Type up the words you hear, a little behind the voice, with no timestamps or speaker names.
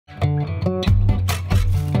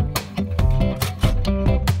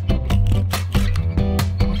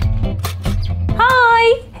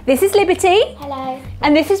This is Liberty. Hello.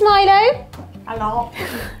 And this is Milo. Hello.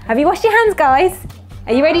 Have you washed your hands, guys?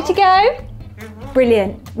 Are you ready to go?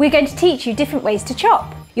 Brilliant. We're going to teach you different ways to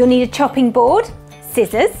chop. You'll need a chopping board,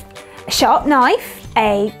 scissors, a sharp knife,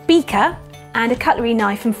 a beaker, and a cutlery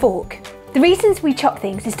knife and fork. The reasons we chop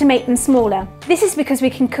things is to make them smaller. This is because we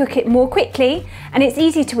can cook it more quickly and it's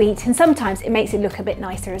easy to eat, and sometimes it makes it look a bit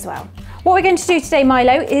nicer as well. What we're going to do today,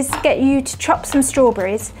 Milo, is get you to chop some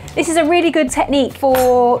strawberries. This is a really good technique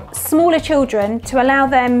for smaller children to allow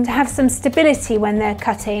them to have some stability when they're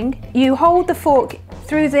cutting. You hold the fork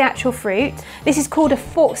through the actual fruit. This is called a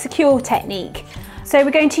fork secure technique. So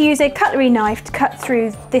we're going to use a cutlery knife to cut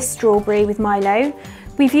through this strawberry with Milo.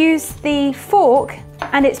 We've used the fork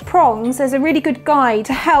and its prongs as a really good guide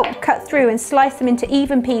to help cut through and slice them into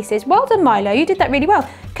even pieces. Well done, Milo, you did that really well.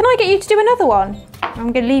 Can I get you to do another one?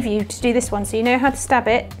 I'm going to leave you to do this one so you know how to stab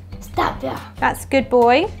it. Stab ya. That's a good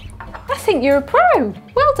boy. I think you're a pro.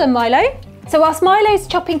 Well done, Milo. So whilst Milo's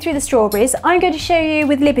chopping through the strawberries, I'm going to show you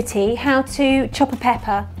with Liberty how to chop a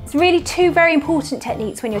pepper. It's really two very important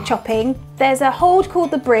techniques when you're chopping. There's a hold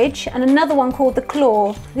called the bridge and another one called the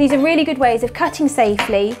claw. These are really good ways of cutting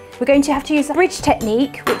safely. We're going to have to use the bridge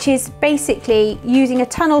technique, which is basically using a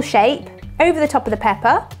tunnel shape over the top of the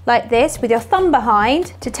pepper, like this, with your thumb behind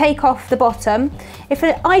to take off the bottom. If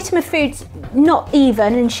an item of food's not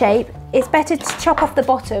even in shape, it's better to chop off the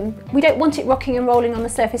bottom. We don't want it rocking and rolling on the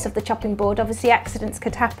surface of the chopping board. Obviously accidents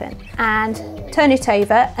could happen. And turn it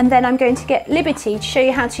over, and then I'm going to get Liberty to show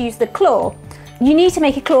you how to use the claw. You need to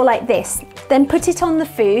make a claw like this, then put it on the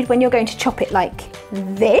food when you're going to chop it like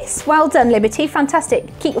this. Well done, Liberty, fantastic.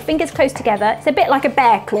 Keep your fingers close together. It's a bit like a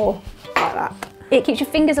bear claw, like that. It keeps your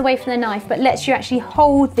fingers away from the knife, but lets you actually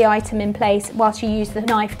hold the item in place whilst you use the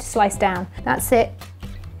knife to slice down. That's it.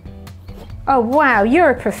 Oh wow, you're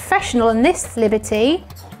a professional in this, Liberty.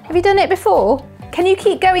 Have you done it before? Can you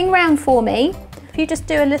keep going round for me? If you just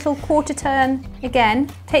do a little quarter turn again,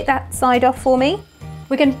 take that side off for me.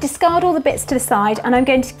 We're going to discard all the bits to the side, and I'm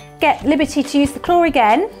going to get Liberty to use the claw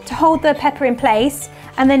again to hold the pepper in place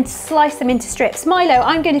and then slice them into strips. Milo,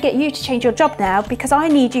 I'm going to get you to change your job now because I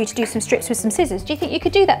need you to do some strips with some scissors. Do you think you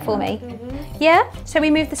could do that for me? Yeah? So we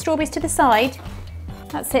move the strawberries to the side.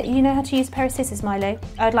 That's it, you know how to use a pair of scissors, Milo.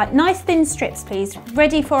 I'd like nice thin strips, please,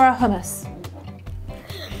 ready for our hummus.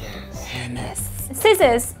 Hummus.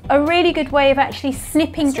 Scissors are a really good way of actually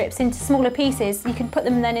snipping strips into smaller pieces. You can put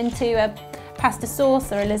them then into a pasta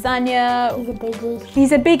sauce or a lasagna. He's a biggie.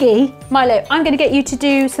 He's a biggie. Milo, I'm going to get you to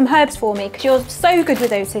do some herbs for me because you're so good with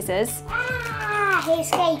those scissors. Ah, he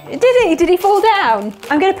escaped. Did he? Did he fall down?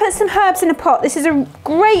 I'm going to put some herbs in a pot. This is a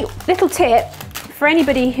great little tip for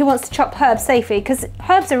anybody who wants to chop herbs safely, because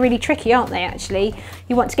herbs are really tricky, aren't they, actually?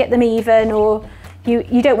 You want to get them even, or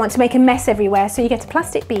you don't want to make a mess everywhere, so you get a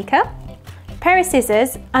plastic beaker, a pair of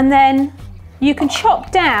scissors, and then you can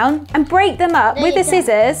chop down and break them up with the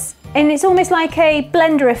scissors, and it's almost like a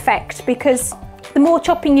blender effect, because the more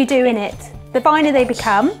chopping you do in it, the finer they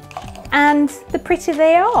become, and the prettier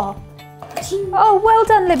they are. Oh, well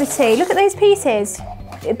done, Liberty. Look at those pieces.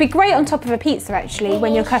 It'd be great on top of a pizza, actually,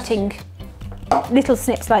 when you're cutting little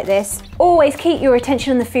snips like this. Always keep your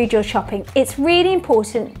attention on the food you're chopping. It's really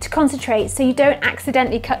important to concentrate so you don't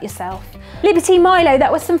accidentally cut yourself. Liberty, Milo, that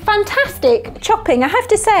was some fantastic chopping, I have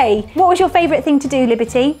to say. What was your favourite thing to do,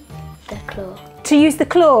 Liberty? The claw. To use the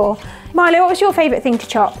claw. Milo, what was your favourite thing to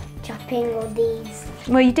chop? Chopping all these.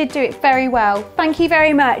 Well, you did do it very well. Thank you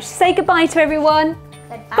very much. Say goodbye to everyone.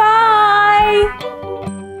 Goodbye. Bye.